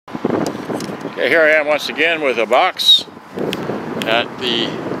Okay, here I am once again with a box at the,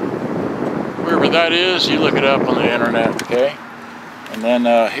 wherever that is, you look it up on the internet, okay? And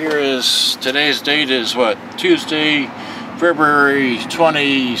then here is, today's date is what, Tuesday, February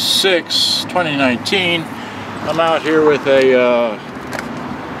 26, 2019. I'm out here with a,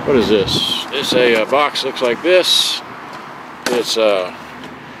 what is this? It's a box, looks like this. It's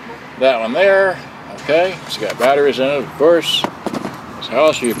that one there, okay? It's got batteries in it, of course. So how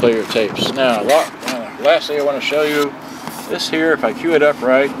else do you play your tapes? Now, lastly I want to show you this here. If I cue it up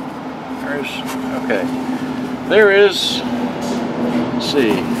right, there's, okay. There is, let's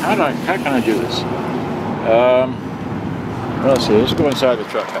see, how can I do this? Well, let's see, let's go inside the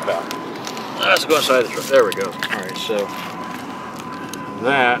truck. How about? Let's go inside the truck. There we go. All right, so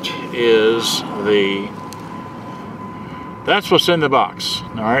that is that's what's in the box.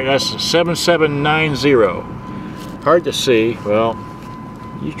 All right, that's 7790. Hard to see. Well,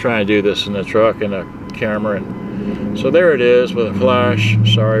 you try and do this in the truck and a camera, and so there it is with a flash.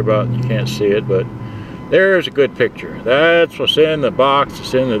 Sorry about you can't see it, but there's a good picture. That's what's in the box.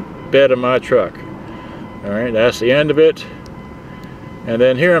 It's in the bed of my truck. All right, that's the end of it. And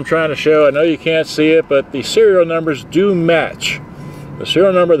then here I'm trying to show, I know you can't see it, but the serial numbers do match. The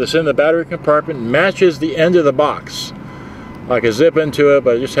serial number that's in the battery compartment matches the end of the box. I can zip into it,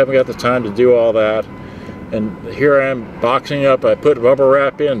 but I just haven't got the time to do all that. And here I am boxing up. I put rubber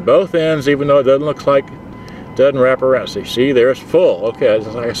wrap in both ends, even though it doesn't look like it doesn't wrap around. See, there's full. Okay,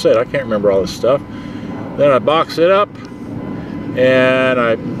 like I said, I can't remember all this stuff. Then I box it up, and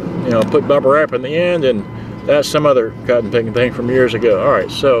I, put rubber wrap in the end, and that's some other cotton picking thing from years ago. All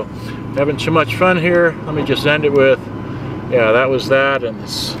right, so having too much fun here. Let me just end it with, yeah, that was that, and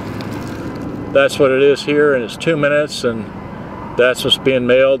that's what it is here, and it's 2 minutes, and that's what's being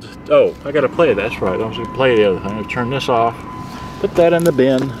mailed. Oh, I gotta play it. That's right. I was gonna play the other thing. I'll turn this off. Put that in the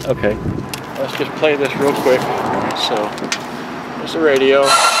bin. Okay. Let's just play this real quick. All right, so there's the radio.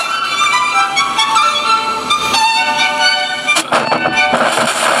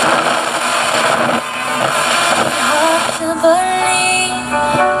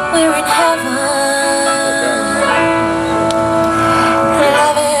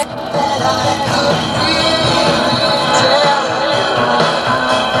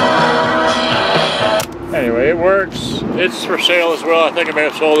 Anyway, it works. It's for sale as well. I think I may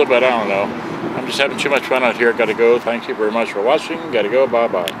have sold it, but I don't know. I'm just having too much fun out here. Gotta go. Thank you very much for watching. Gotta go.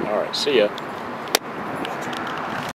 Bye-bye. All right, see ya.